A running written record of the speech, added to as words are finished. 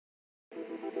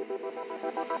The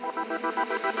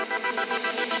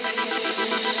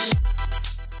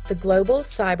Global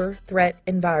Cyber Threat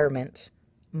Environment,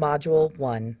 Module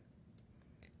 1.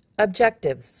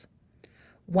 Objectives.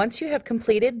 Once you have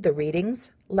completed the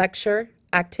readings, lecture,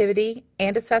 activity,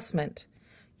 and assessment,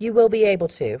 you will be able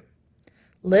to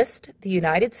list the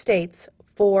United States'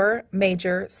 4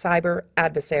 major cyber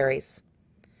adversaries.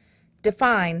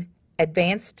 Define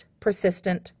advanced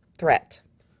persistent threat.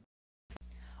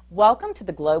 Welcome to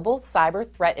the Global Cyber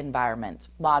Threat Environment,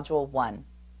 Module 1.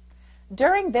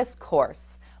 During this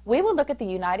course, we will look at the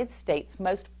United States'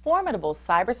 most formidable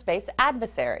cyberspace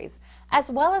adversaries, as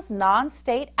well as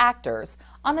non-state actors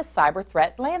on the cyber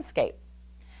threat landscape.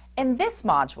 In this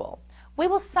module, we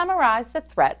will summarize the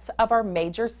threats of our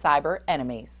major cyber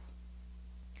enemies.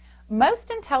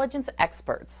 Most intelligence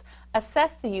experts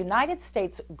assess the United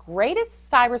States'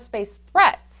 greatest cyberspace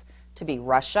threats to be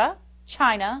Russia,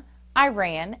 China,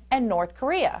 Iran, and North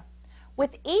Korea,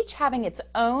 with each having its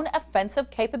own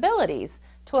offensive capabilities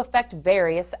to affect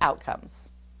various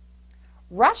outcomes.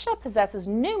 Russia possesses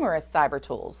numerous cyber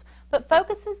tools, but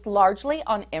focuses largely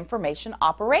on information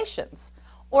operations,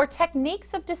 or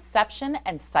techniques of deception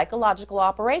and psychological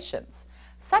operations,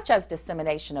 such as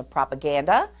dissemination of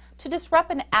propaganda to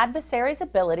disrupt an adversary's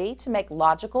ability to make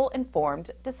logical,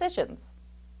 informed decisions.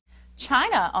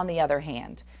 China, on the other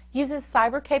hand, uses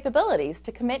cyber capabilities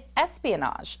to commit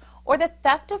espionage or the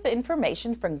theft of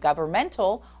information from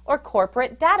governmental or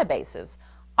corporate databases,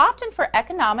 often for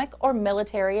economic or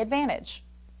military advantage.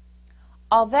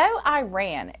 Although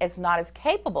Iran is not as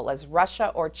capable as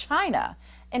Russia or China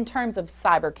in terms of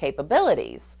cyber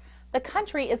capabilities, the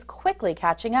country is quickly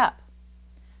catching up.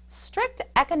 Strict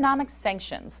economic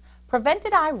sanctions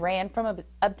prevented Iran from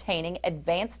obtaining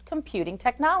advanced computing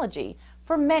technology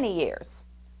for many years.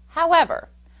 However,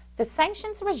 the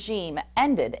sanctions regime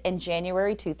ended in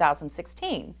January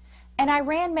 2016, and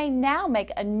Iran may now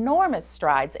make enormous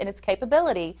strides in its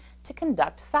capability to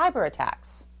conduct cyber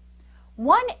attacks.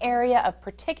 One area of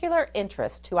particular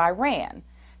interest to Iran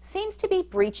seems to be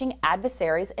breaching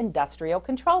adversaries' industrial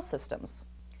control systems.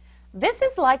 This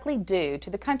is likely due to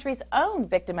the country's own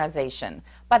victimization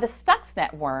by the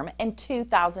Stuxnet worm in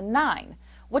 2009,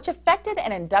 which affected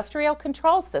an industrial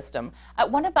control system at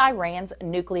one of Iran's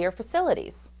nuclear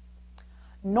facilities.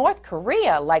 North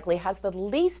Korea likely has the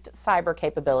least cyber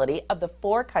capability of the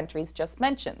 4 countries just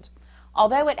mentioned,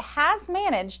 although it has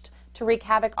managed to wreak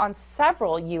havoc on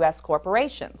several U.S.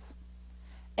 corporations.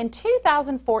 In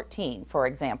 2014, for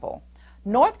example,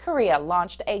 North Korea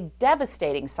launched a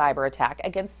devastating cyber attack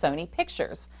against Sony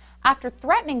Pictures after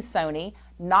threatening Sony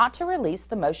not to release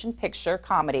the motion picture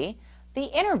comedy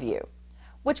The Interview,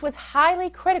 which was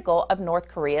highly critical of North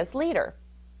Korea's leader.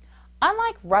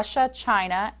 Unlike Russia,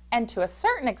 China, and to a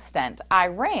certain extent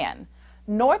Iran,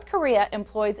 North Korea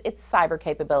employs its cyber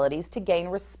capabilities to gain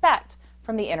respect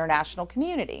from the international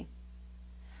community.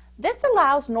 This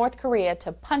allows North Korea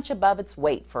to punch above its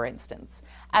weight, for instance,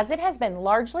 as it has been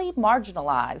largely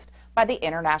marginalized by the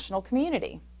international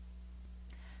community.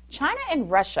 China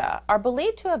and Russia are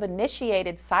believed to have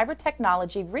initiated cyber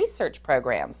technology research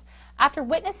programs after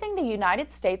witnessing the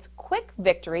United States' quick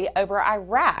victory over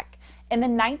Iraq in the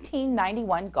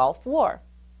 1991 Gulf War.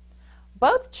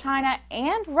 Both China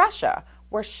and Russia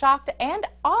were shocked and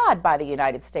awed by the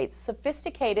United States'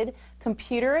 sophisticated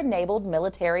computer-enabled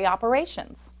military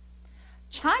operations.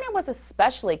 China was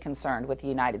especially concerned with the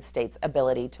United States'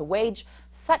 ability to wage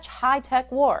such high-tech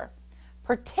war,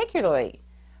 particularly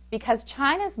because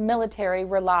China's military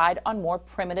relied on more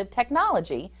primitive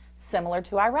technology similar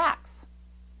to Iraq's.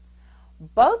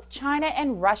 Both China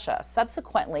and Russia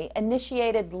subsequently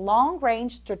initiated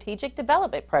long-range strategic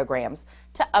development programs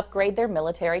to upgrade their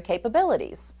military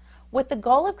capabilities, with the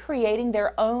goal of creating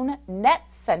their own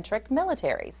net-centric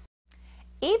militaries.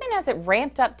 Even as it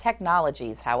ramped up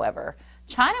technologies, however,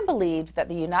 China believed that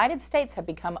the United States had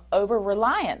become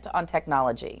over-reliant on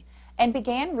technology and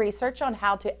began research on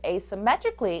how to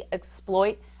asymmetrically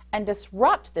exploit and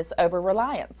disrupt this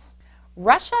over-reliance.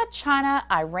 Russia, China,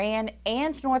 Iran,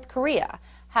 and North Korea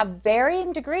have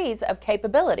varying degrees of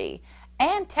capability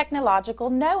and technological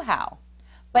know-how,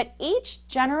 but each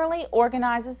generally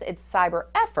organizes its cyber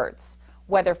efforts,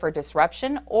 whether for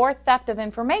disruption or theft of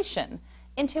information,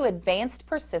 into advanced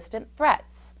persistent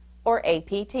threats, or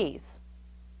APTs.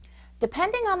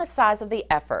 Depending on the size of the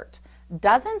effort,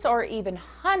 dozens or even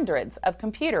hundreds of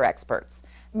computer experts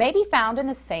may be found in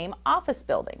the same office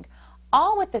building,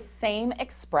 all with the same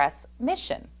express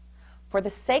mission, for the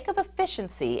sake of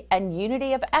efficiency and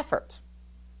unity of effort.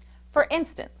 For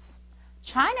instance,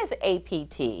 China's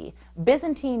APT,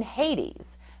 Byzantine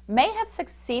Hades, may have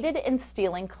succeeded in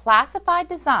stealing classified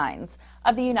designs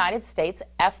of the United States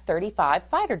F-35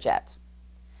 fighter jet.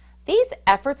 These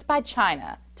efforts by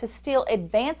China to steal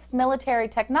advanced military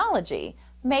technology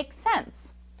make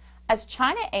sense, as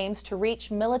China aims to reach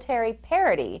military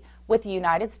parity with the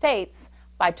United States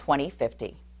by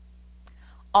 2050.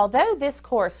 Although this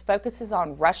course focuses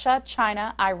on Russia,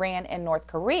 China, Iran, and North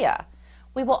Korea,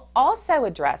 we will also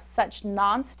address such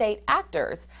non-state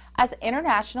actors as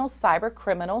international cyber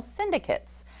criminal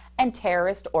syndicates and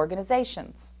terrorist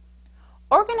organizations.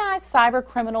 Organized cyber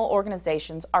criminal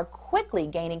organizations are quickly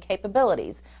gaining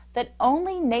capabilities that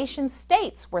only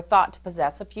nation-states were thought to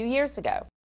possess a few years ago.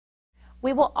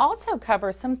 We will also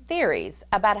cover some theories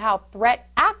about how threat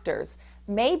actors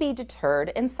may be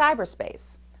deterred in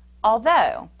cyberspace,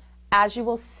 although, as you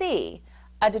will see,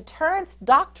 a deterrence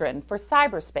doctrine for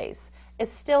cyberspace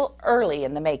is still early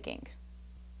in the making.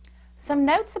 Some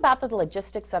notes about the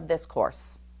logistics of this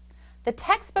course. The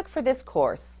textbook for this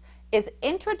course is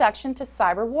Introduction to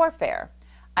Cyber Warfare,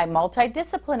 a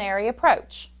multidisciplinary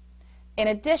approach. In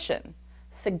addition,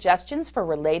 suggestions for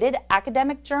related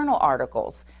academic journal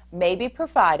articles may be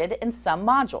provided in some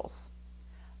modules.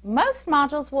 Most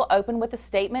modules will open with a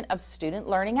statement of student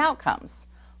learning outcomes,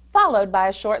 followed by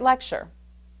a short lecture.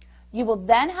 You will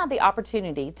then have the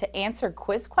opportunity to answer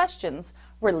quiz questions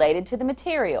related to the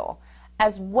material,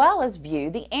 as well as view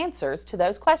the answers to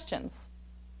those questions.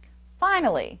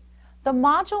 Finally, the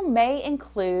module may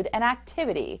include an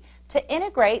activity to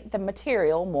integrate the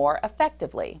material more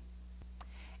effectively.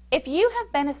 If you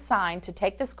have been assigned to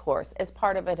take this course as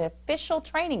part of an official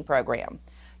training program,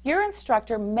 your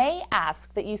instructor may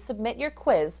ask that you submit your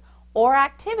quiz or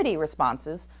activity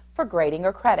responses for grading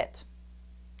or credit.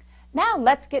 Now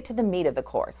let's get to the meat of the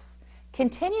course.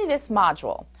 Continue this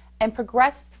module and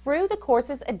progress through the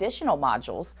course's additional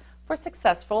modules for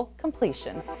successful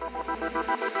completion.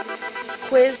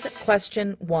 Quiz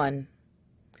question 1.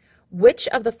 Which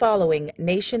of the following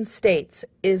nation states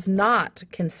is not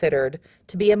considered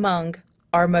to be among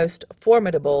our most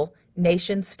formidable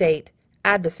nation-state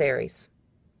adversaries?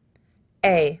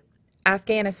 A.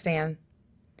 Afghanistan.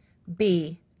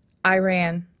 B.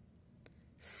 Iran.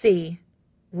 C.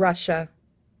 Russia.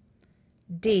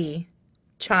 D.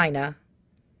 China.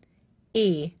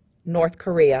 E. North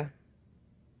Korea.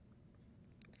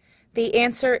 The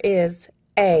answer is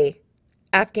A.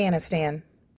 Afghanistan.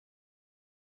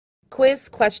 Quiz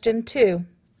question 2.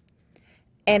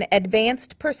 An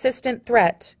advanced persistent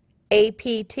threat,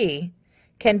 APT,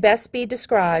 can best be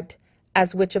described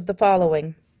as which of the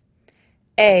following?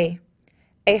 A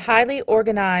highly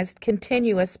organized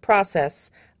continuous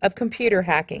process of computer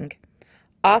hacking,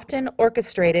 often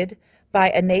orchestrated by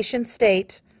a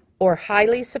nation-state or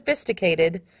highly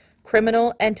sophisticated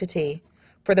criminal entity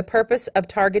for the purpose of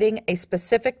targeting a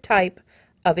specific type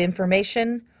of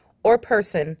information or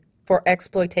person for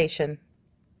exploitation.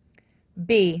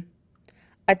 B,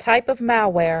 a type of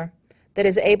malware that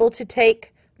is able to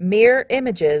take mirror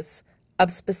images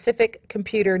of specific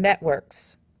computer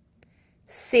networks.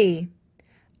 C,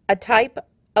 a type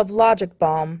of logic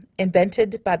bomb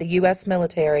invented by the U.S.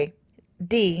 military.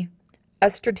 D, a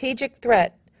strategic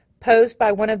threat posed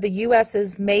by one of the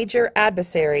U.S.'s major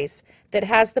adversaries that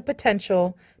has the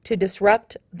potential to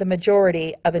disrupt the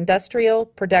majority of industrial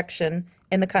production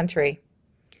in the country.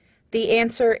 The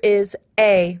answer is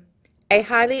A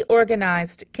highly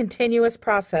organized, continuous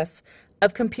process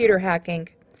of computer hacking,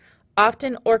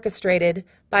 often orchestrated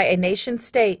by a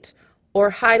nation-state or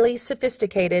highly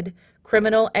sophisticated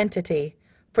criminal entity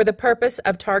for the purpose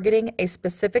of targeting a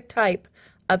specific type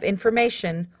of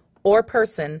information or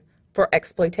person for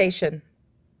exploitation.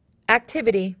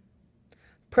 Activity.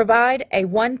 Provide a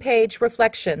one-page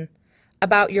reflection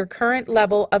about your current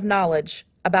level of knowledge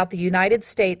about the United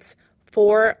States'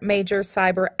 4 major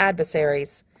cyber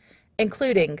adversaries,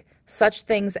 including such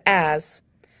things as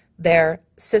their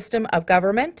system of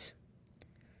government,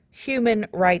 human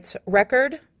rights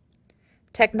record,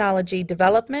 technology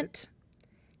development,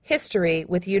 history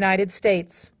with United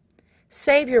States.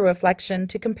 Save your reflection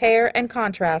to compare and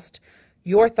contrast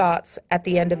your thoughts at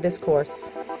the end of this course.